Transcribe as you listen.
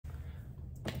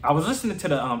I was listening to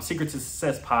the Secret to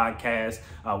Success podcast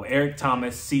with Eric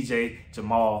Thomas, CJ,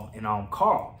 Jamal, and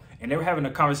Carl. And they were having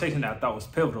a conversation that I thought was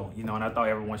pivotal, and I thought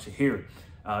everyone should hear it.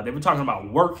 They were talking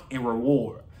about work and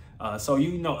reward. So,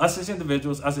 us as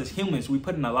individuals, us as humans, we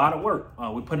put in a lot of work.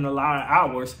 We put in a lot of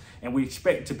hours, and we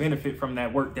expect to benefit from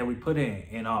that work that we put in.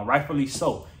 And rightfully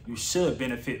so, you should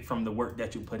benefit from the work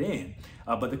that you put in.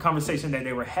 But the conversation that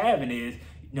they were having is,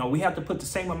 we have to put the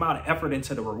same amount of effort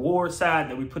into the reward side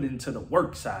that we put into the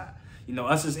work side.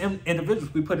 Us as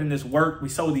individuals, we put in this work, we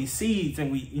sow these seeds,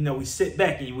 and we sit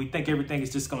back and we think everything is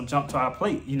just going to jump to our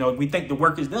plate. We think the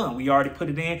work is done. We already put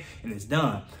it in and it's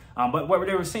done. But what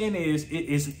they were saying is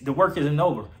the work isn't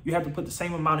over. You have to put the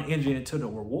same amount of energy into the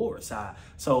reward side.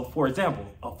 So, for example,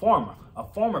 a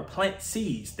farmer plants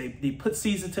seeds. They put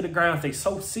seeds into the ground. They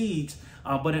sow seeds.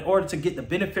 But in order to get the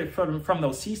benefit from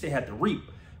those seeds, they have to reap.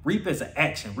 Reap is an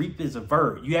action. Reap is a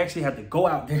verb. You actually have to go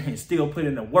out there and still put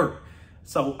in the work.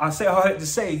 So I say all that to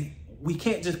say, we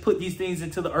can't just put these things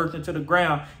into the earth, into the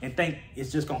ground, and think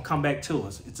it's just going to come back to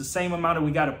us. It's the same amount that we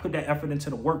got to put that effort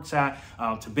into the work side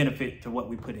to benefit to what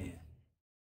we put in.